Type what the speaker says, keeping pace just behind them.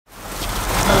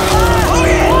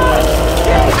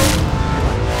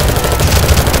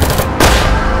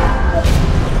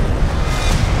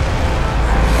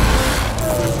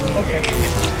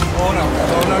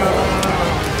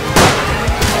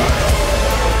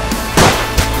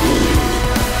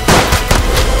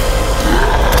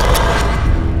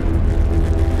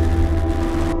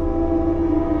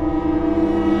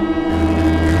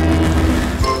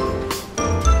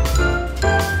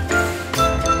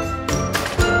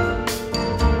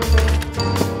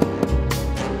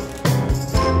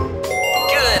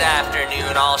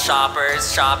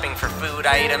shoppers shopping for food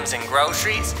items and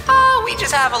groceries. We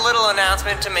just have a little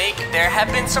announcement to make. There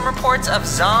have been some reports of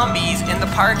zombies in the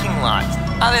parking lot.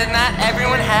 Other than that,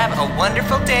 everyone have a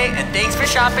wonderful day, and thanks for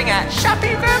shopping at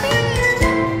Shopping Grammy.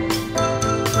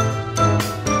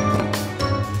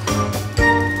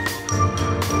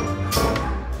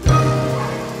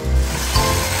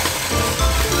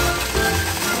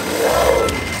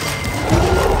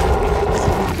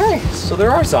 So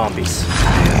there are zombies.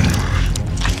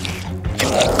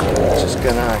 Just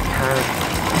gonna kind of...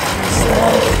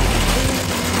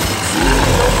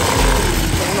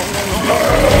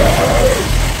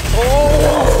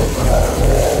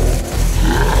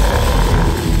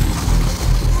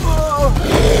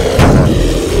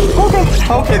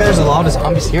 Okay, there's a lot of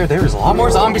zombies here. There's a lot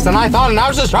more zombies than I thought, and I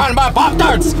was just trying to buy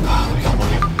Pop-Tarts.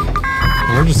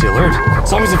 Emergency alert.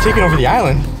 Zombies have taken over the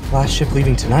island. Last ship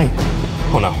leaving tonight.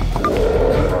 Oh no.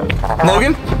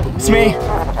 Logan, it's me.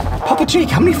 Papa Jake,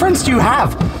 how many friends do you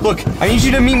have? Look, I need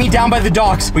you to meet me down by the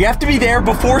docks. We have to be there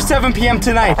before 7 p.m.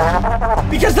 tonight.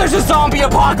 Because there's a zombie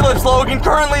apocalypse, Logan.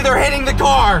 Currently, they're hitting the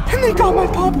car. And they got my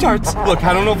Pop-Tarts. Look,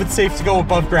 I don't know if it's safe to go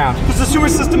above ground. There's a sewer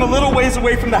system a little ways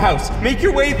away from the house. Make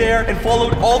your way there and follow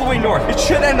it all the way north. It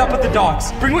should end up at the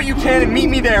docks. Bring what you can and meet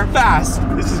me there fast.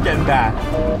 This is getting bad.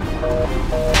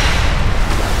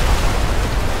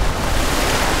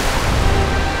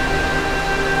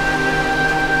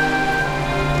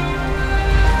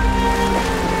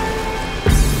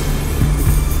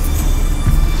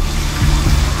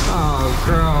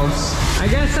 Gross. I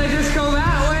guess I just go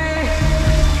that way.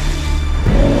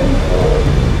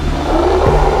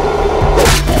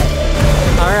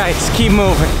 All right, let's keep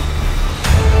moving.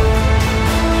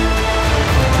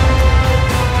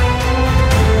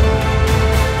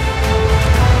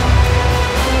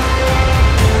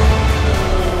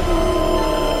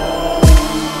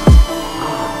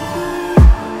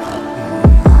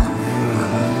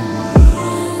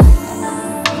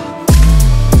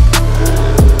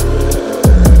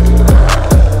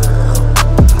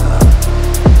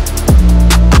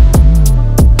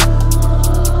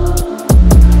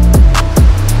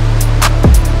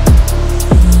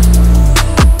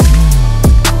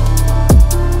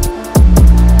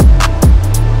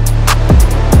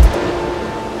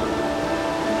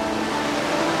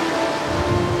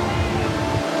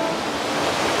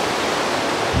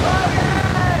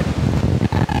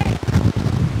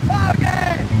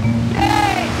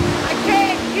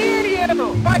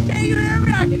 Why can't you hear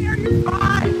me? I can hear you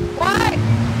fine. Why?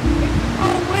 It's so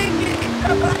windy. I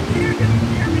hear you.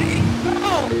 Hear me?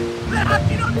 No. Then how do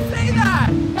you not say that?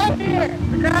 Come here.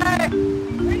 Okay.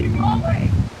 Where are you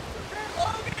going?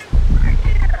 Logan, right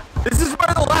here. This is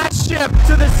where the last ship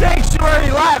to the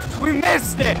sanctuary left. We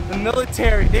missed it. The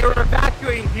military, they were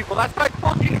evacuating people. That's why I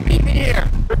told you to meet me here.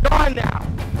 They're gone now.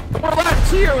 We're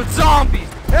left here with zombies.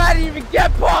 And I didn't even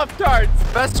get Pop-Tarts.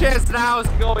 Best chance now is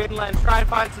to go inland, try and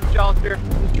find some shelter.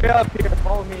 Trail up here,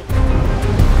 follow me.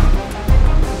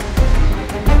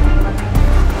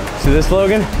 See this,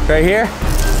 Logan? Right here?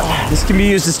 This can be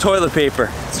used as toilet paper.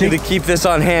 It's good to keep this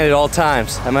on hand at all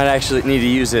times. I might actually need to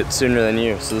use it sooner than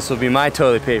you, so this will be my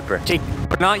toilet paper. Jake,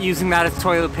 we're not using that as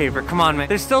toilet paper. Come on, man.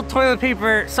 There's still toilet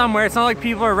paper somewhere. It's not like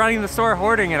people are running the store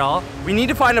hoarding it all. We need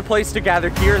to find a place to gather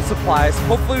gear and supplies.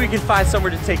 Hopefully we can find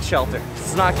somewhere to take shelter.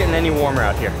 It's not getting any warmer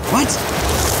out here. What?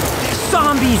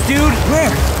 Zombies, dude!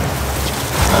 Where?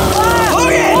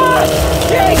 Logan!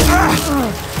 Jake!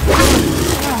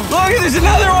 Logan, there's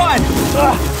another one!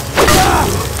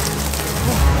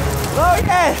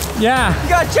 Logan! Yeah. You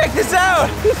gotta check this out!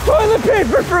 There's toilet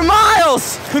paper for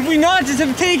miles! Could we not just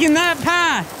have taken that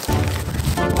path?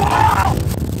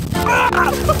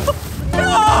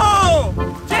 No!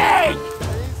 Jake! I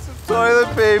need some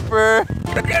toilet paper.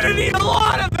 You're gonna need a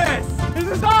lot of this! This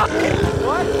is awesome!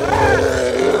 What?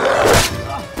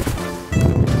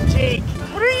 Jake,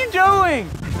 what are you doing?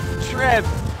 Trip.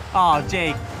 Oh,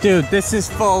 Jake. Dude, this is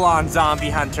full-on zombie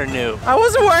hunter noob. I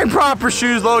wasn't wearing proper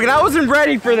shoes, Logan. I wasn't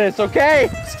ready for this, okay?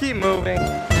 Just keep moving.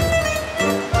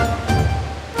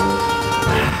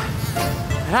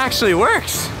 It actually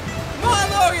works. Come on,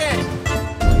 Logan!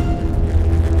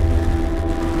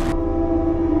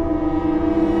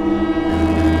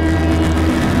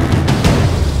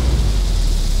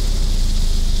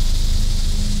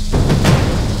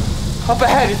 Up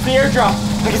ahead, it's the airdrop.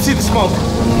 I can see the smoke.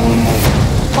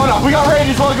 Oh no, we got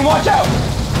raiders, Logan, watch out!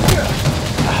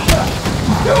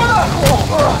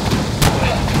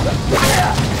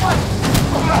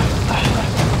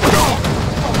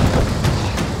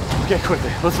 Okay,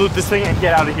 quickly, let's loot this thing and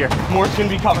get out of here. More's gonna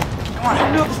be coming. Come on,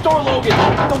 open up the store, Logan.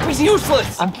 Don't be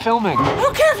useless. I'm filming. I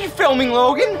don't care if you're filming,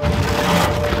 Logan.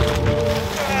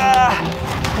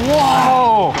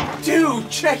 Whoa! Dude,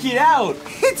 check it out!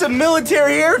 It's a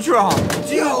military airdrop!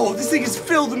 Yo, this thing is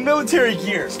filled with military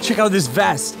gear. Check out this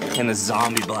vest and a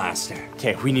zombie blaster.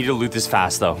 Okay, we need to loot this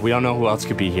fast though. We don't know who else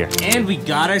could be here. And we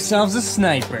got ourselves a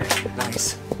sniper.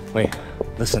 Nice. Wait,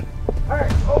 listen. Hey,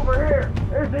 over here.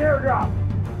 There's the airdrop.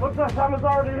 Looks like someone's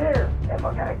already here. And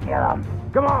we're gonna get him.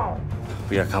 Come on.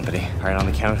 We got company. All right, on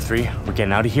the count of 3, we're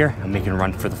getting out of here and making a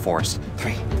run for the forest.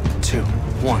 3, 2,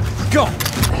 1, go!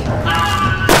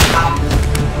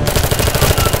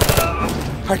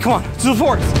 All right, come on, to the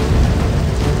forest.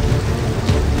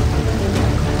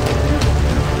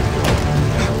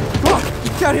 Come on,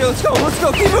 get out here, let's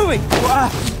go, keep moving.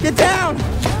 Get down.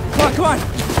 Come on.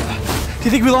 Do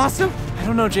you think we lost him? I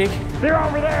don't know, Jake. They're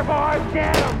over there, boys.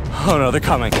 Get them. Oh no, they're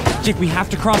coming. Jake, we have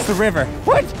to cross the river.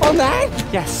 What, on that?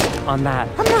 Yes, on that.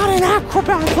 I'm not an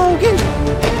acrobat, Logan.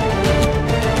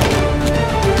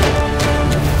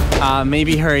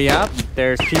 Maybe hurry up.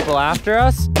 There's people after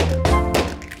us.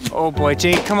 Oh boy,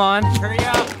 Jake, come on. Hurry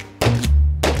up.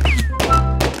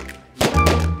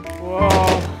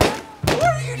 Whoa. What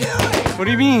are you doing? What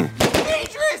do you mean?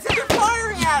 Dangerous, they're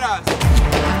firing at us.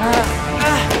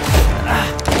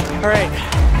 All right.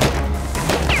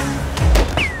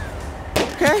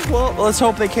 Okay, well, let's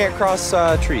hope they can't cross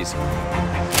trees.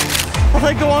 I'll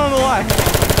take the one on the left.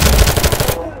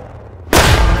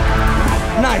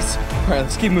 Nice. All right,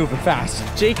 let's keep moving fast.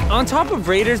 Jake, on top of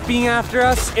raiders being after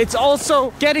us, it's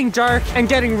also getting dark and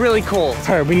getting really cold.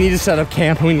 All right, we need to set up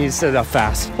camp. We need to set it up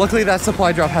fast. Luckily, that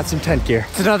supply drop had some tent gear.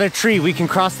 It's another tree we can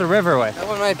cross the river with. That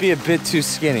one might be a bit too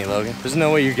skinny, Logan. There's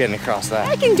no way you're getting across that.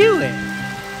 I can do it.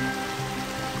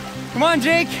 Come on,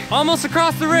 Jake. Almost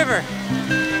across the river.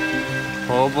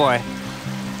 Oh boy.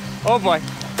 Oh boy.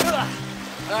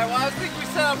 All right, well, I think we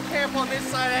set up camp on this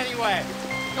side anyway.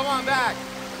 Come on back.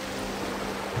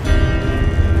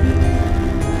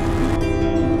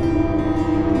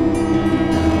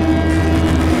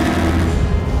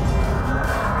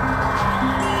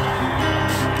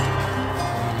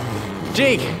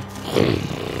 Jake.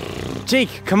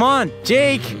 Jake, come on.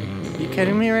 Jake. You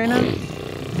kidding me right now?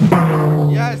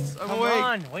 Yes, I'm Come awake.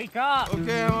 on, wake up.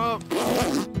 Okay, I'm up.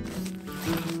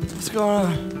 What's going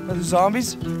on? Are there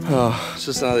zombies? Oh, it's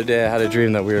just another day. I had a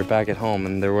dream that we were back at home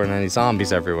and there weren't any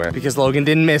zombies everywhere because Logan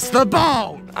didn't miss the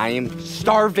boat. I am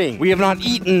starving. We have not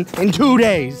eaten in 2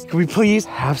 days. Can we please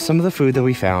have some of the food that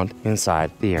we found inside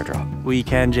the airdrop? We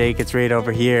can, Jake. It's right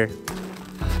over here.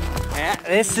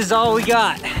 This is all we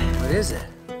got. What is it?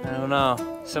 I don't know.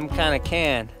 Some kind of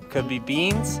can. Could be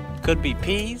beans, could be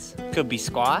peas, could be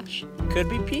squash, could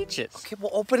be peaches. Okay,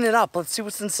 well, open it up. Let's see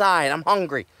what's inside. I'm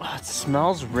hungry. Oh, it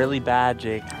smells really bad,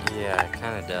 Jake. Yeah, it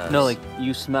kind of does. No, like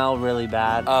you smell really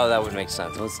bad. Oh, that would make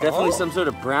sense. Well, it's definitely some sort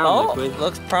of brown liquid.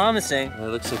 Looks promising. It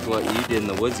looks like what you did in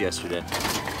the woods yesterday.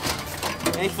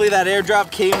 Thankfully, that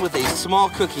airdrop came with a small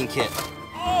cooking kit.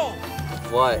 Oh,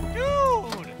 What? dude!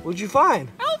 What'd you find?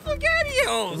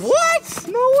 Alpha-Gatios! What?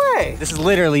 No way. This is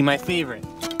literally my favorite.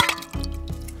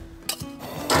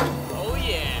 Oh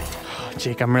yeah.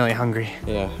 Jake, I'm really hungry.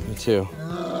 Yeah, me too.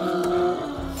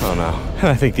 Oh no.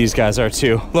 I think these guys are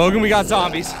too. Logan, we got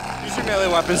zombies. Use your melee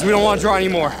weapons. We don't want to draw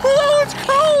anymore. Oh, it's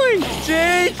crawling!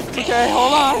 Jake! Okay,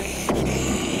 hold on.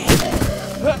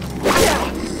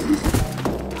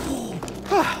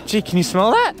 Jake, can you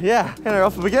smell that? Yeah, and our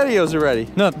Alpha-Gatios are ready.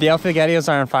 No, the Alpha-Gatios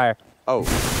are on fire. Oh.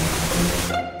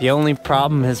 The only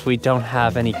problem is we don't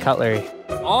have any cutlery.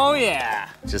 Oh yeah.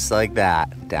 Just like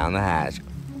that, down the hatch.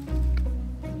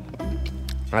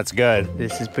 That's good.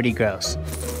 This is pretty gross.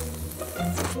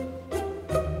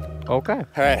 Okay.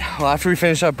 All right, well, after we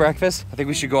finish up breakfast, I think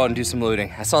we should go out and do some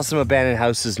looting. I saw some abandoned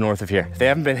houses north of here. If they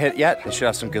haven't been hit yet, they should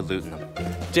have some good loot in them.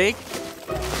 Jake?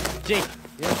 Jake,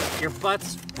 your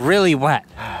butt's really wet.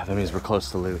 That means we're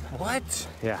close to loot. What?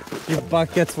 Yeah. Your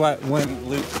butt gets wet when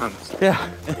loot comes. Yeah.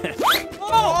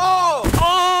 Oh!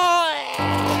 Oh!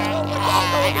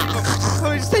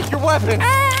 Let me just take your weapon.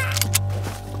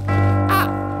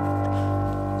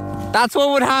 That's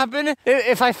what would happen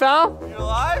if I fell? You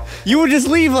alive? You would just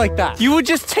leave like that. You would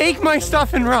just take my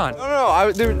stuff and run. No, I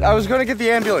was gonna get the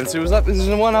ambulance. It was up, there's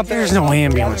one up there. There's no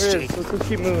ambulance, Yeah, there is. Jake. Let's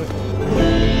keep moving.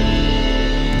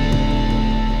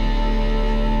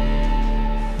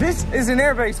 This is an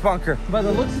airbase bunker. By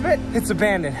the looks of it, it's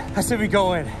abandoned. I said we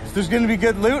go in. If there's gonna be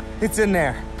good loot, it's in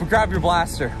there. But grab your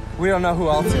blaster. We don't know who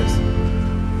else is.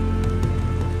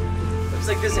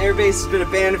 Looks like this airbase has been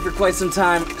abandoned for quite some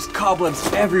time. There's cobwebs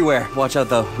everywhere. Watch out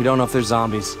though, we don't know if there's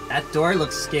zombies. That door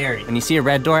looks scary. When you see a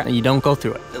red door, you don't go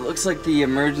through it. It looks like the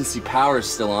emergency power is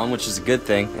still on, which is a good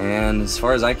thing. And as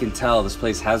far as I can tell, this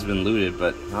place has been looted,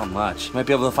 but not much. Might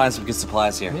be able to find some good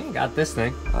supplies here. You got this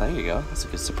thing. Oh, there you go. That's a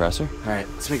good suppressor. All right,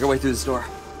 let's make our way through this door.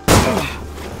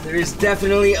 There is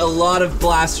definitely a lot of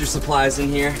blaster supplies in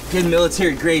here. Good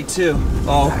military grade too.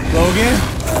 Oh, Logan?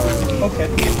 Okay.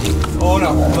 Oh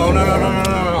no,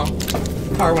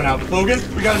 no. Power went out. Logan,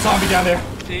 we got a zombie down there.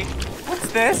 Jake,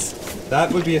 what's this?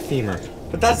 That would be a femur.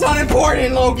 But that's not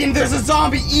important, Logan. There's a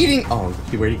zombie eating. Oh,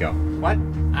 where'd he go? What?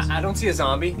 I don't see a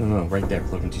zombie. No, right there.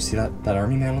 Logan, do you see that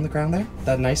army man on the ground there?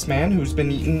 That nice man who's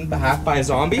been eaten half by a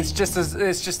zombie? It's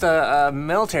just a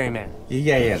military man.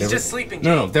 Yeah. He's just sleeping.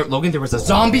 No, Logan, there was a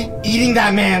zombie eating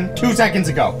that man 2 seconds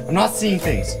ago. I'm not seeing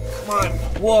things. Come on.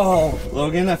 Whoa,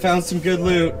 Logan, I found some good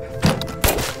loot.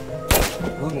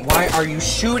 Logan, why are you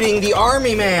shooting the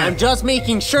army man? I'm just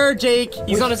making sure, Jake.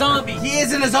 He's not a zombie. He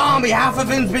isn't a zombie. Half of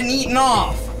him's been eaten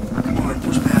off. Come on,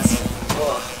 push past him.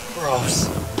 Ugh, gross.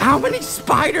 How many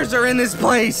spiders are in this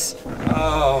place?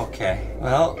 Oh, okay.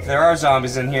 Well, there are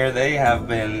zombies in here. They have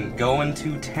been going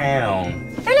to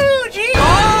town. Hello, Jake.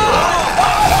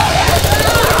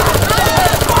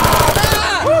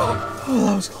 Oh,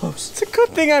 that was close. It's a good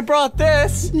thing I brought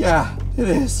this. Yeah, it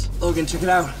is. Logan, check it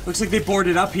out. Looks like they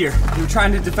boarded up here. They were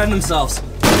trying to defend themselves.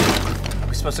 Are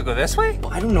we supposed to go this way?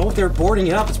 I don't know if they're boarding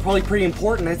it up. It's probably pretty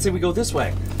important. I'd say we go this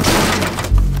way.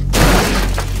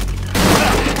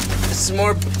 Some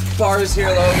more bars here,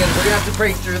 Logan. We're gonna have to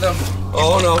break through them.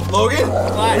 Oh no, Logan!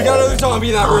 What? We got another zombie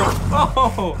in that room.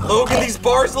 Oh. Logan, these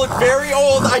bars look very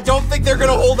old. I don't think they're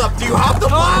gonna hold up. Do you have the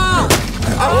flashlight?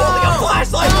 I'm holding a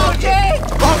flashlight. Oh, Jake!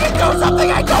 Logan, do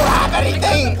something. I don't have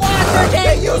anything. Blaster,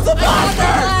 Jake! Use the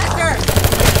blaster.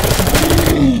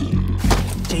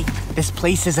 Jake, this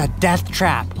place is a death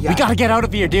trap. We gotta get out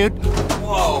of here, dude.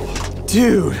 Whoa,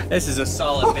 dude. This is a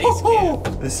solid base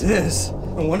camp. This is.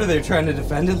 No wonder they're trying to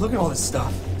defend it. Look at all this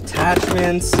stuff.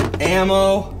 Attachments,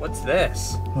 ammo. What's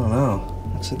this? I don't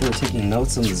know. Looks like they were taking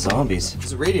notes on the zombies.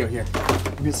 There's a radio here.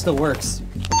 Maybe it still works.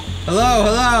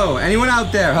 Hello? Anyone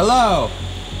out there? Hello?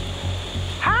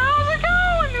 How's it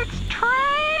going? It's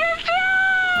Trader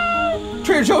Joe!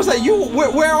 Trader Joe, is that you?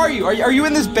 Where are you? Are you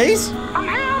in this base? I'm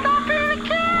held up in the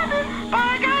cabin, but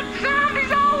I got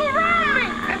zombies all around me.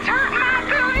 It's hurting my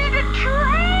ability to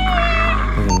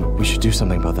trade. We should do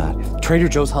something about that. Trader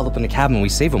Joe's held up in the cabin. We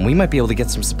save him. We might be able to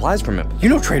get some supplies from him. You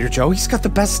know Trader Joe. He's got the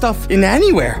best stuff in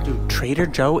anywhere. Dude, Trader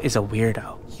Joe is a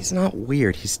weirdo. He's not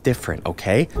weird. He's different,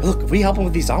 okay? Look, if we help him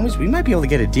with these zombies, we might be able to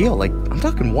get a deal. Like, I'm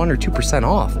talking 1 or 2%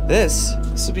 off. This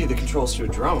would be the controls to a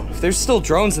drone. If there's still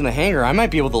drones in the hangar, I might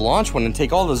be able to launch one and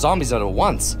take all the zombies out at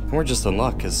once. And we're just in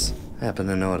luck, because I happen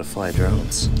to know how to fly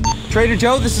drones. Trader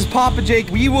Joe, this is Papa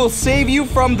Jake. We will save you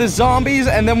from the zombies,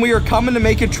 and then we are coming to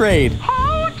make a trade.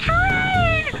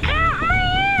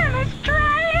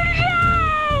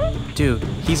 Dude,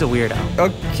 he's a weirdo.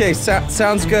 Okay,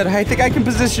 sounds good. I think I can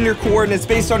position your coordinates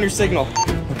based on your signal.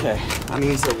 Okay, that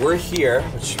means that we're here,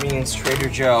 which means Trader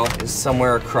Joe is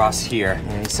somewhere across here.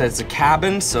 And he said it's a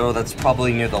cabin, so that's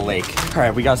probably near the lake. All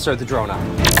right, we gotta start the drone up.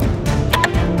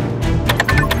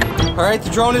 All right, the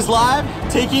drone is live.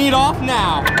 Taking it off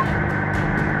now.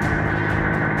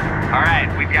 All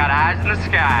right, we've got eyes in the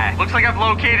sky. Looks like I've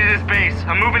located his base.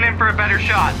 I'm moving in for a better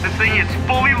shot. This thing is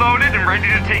fully loaded and ready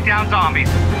to take down zombies.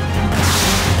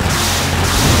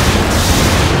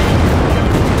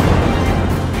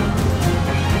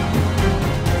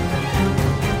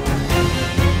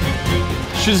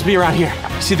 Should just be around here.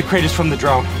 See the craters from the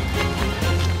drone.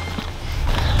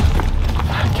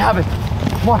 Cabin,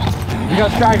 come on. We got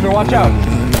a straggler, watch out.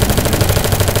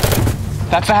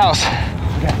 That's the house.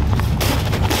 Okay.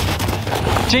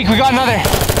 Jake, we got another.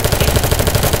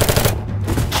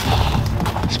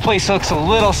 This place looks a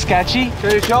little sketchy.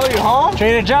 Trader Joe, you home?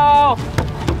 Trader Joe!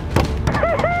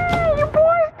 You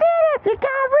boys did it! You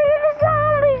got rid of the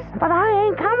zombies! But I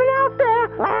ain't coming out there.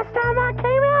 Last time I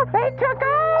came out, they took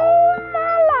all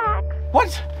my likes.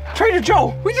 What? Trader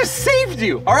Joe, we just saved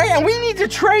you, all right? And we need to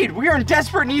trade. We are in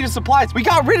desperate need of supplies. We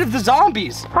got rid of the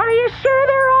zombies. Are you sure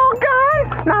they're all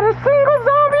gone? Not a single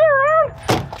zombie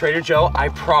around? Trader Joe, I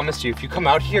promise you, if you come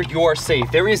out here, you are safe.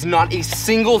 There is not a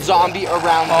single zombie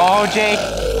around. Oh,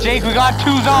 Jake, we got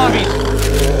 2 zombies.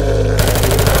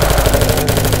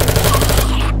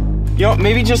 You know,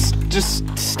 maybe just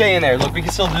stay in there. Look, we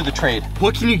can still do the trade.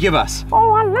 What can you give us?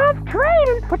 Oh, I love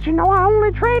trading, but you know I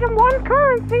only trade in one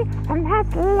currency, and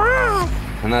that's life.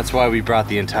 and that's why we brought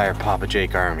the entire Papa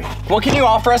Jake army. What can you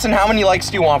offer us and how many likes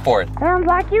do you want for it? Sounds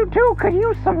like you two could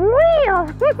use some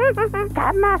wheels.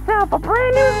 Got myself a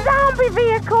brand new zombie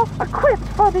vehicle equipped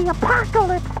for the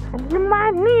apocalypse, and you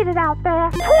might need it out there.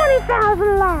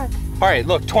 20,000 likes. All right,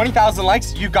 look, 20,000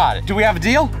 likes, you got it. Do we have a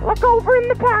deal? Look over in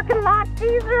the parking lot.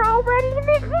 These are already in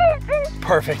ignition.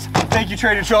 Perfect. Thank you,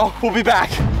 Trader Joe. We'll be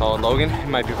back. Oh, Logan, it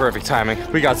might be perfect timing.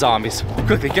 We got zombies.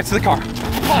 Quickly, get to the car.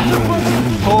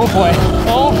 Oh boy.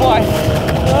 Oh boy.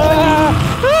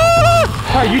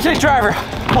 All right, you take driver.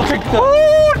 I'll take the...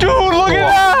 Oh, dude, look at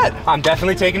that. I'm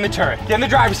definitely taking the turret. Get in the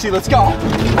driver's seat, let's go.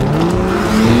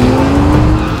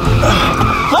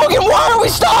 Logan, why are we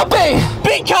stopping?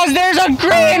 Because there's a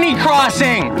granny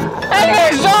crossing! And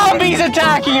there's zombies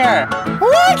attacking her!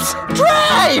 What?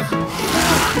 Drive!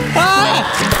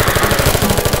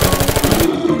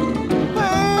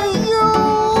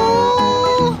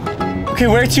 Okay,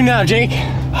 where to now, Jake?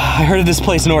 I heard of this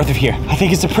place north of here. I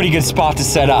think it's a pretty good spot to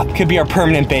set up. Could be our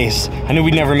permanent base. I knew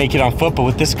we'd never make it on foot, but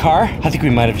with this car, I think we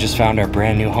might have just found our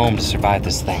brand new home to survive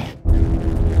this thing.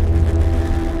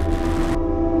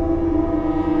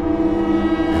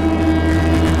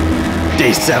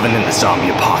 Day 7 in the zombie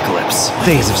apocalypse.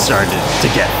 Things have started to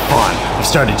get fun. I've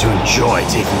started to enjoy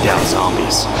taking down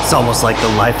zombies. It's almost like the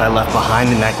life I left behind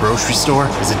in that grocery store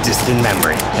is a distant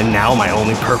memory. And now my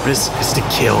only purpose is to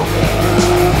kill.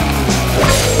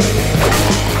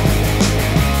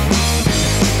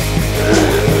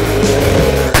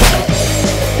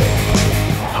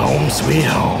 Home sweet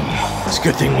home. It's a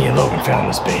good thing me and Logan found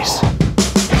this base.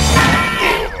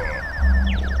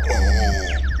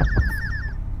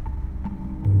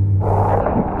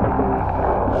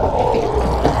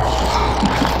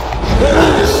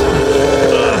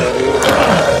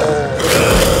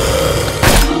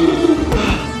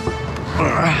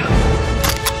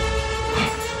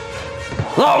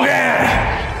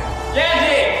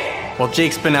 While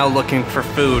Jake's been out looking for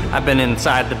food, I've been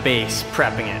inside the base,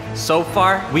 prepping it. So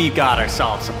far, we've got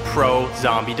ourselves a pro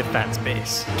zombie defense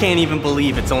base. Can't even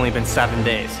believe it's only been 7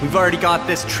 days. We've already got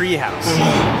this treehouse.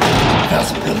 Found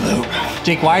some good loot.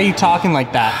 Jake, why are you talking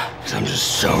like that? Cause I'm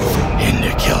just so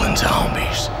into killing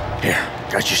zombies. Here,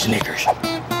 got you Snickers.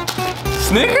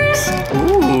 Snickers?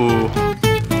 Ooh.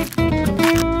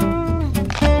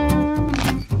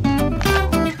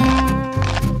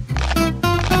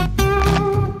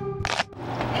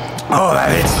 Oh,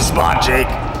 that hits the spot, Jake.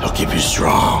 It'll keep you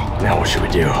strong. Now what should we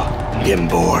do? I'm getting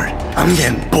bored. I'm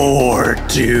getting bored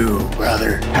too,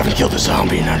 brother. Haven't killed a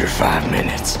zombie in under 5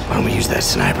 minutes. Why don't we use that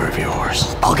sniper of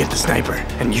yours? I'll get the sniper,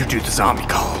 and you do the zombie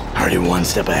call. Already one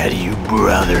step ahead of you,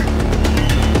 brother.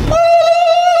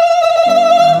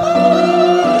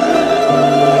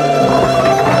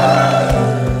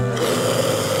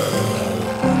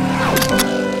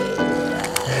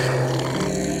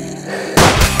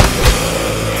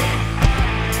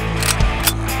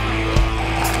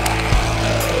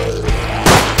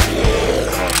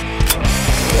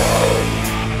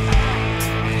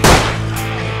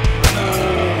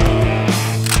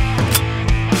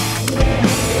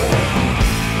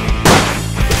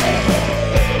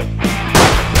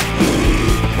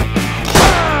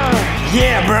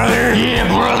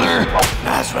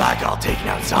 That's what I call taking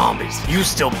out zombies. You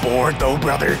still bored though,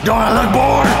 brother? Don't I look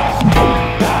bored?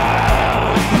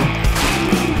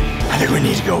 I think we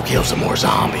need to go kill some more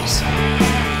zombies.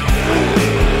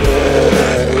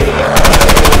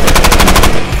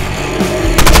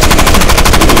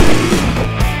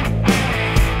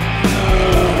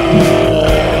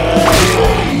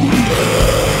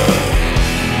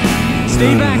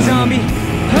 Stay back, zombie.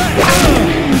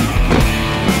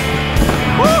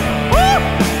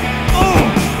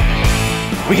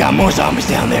 We got more zombies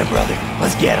down there, brother.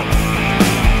 Let's get them.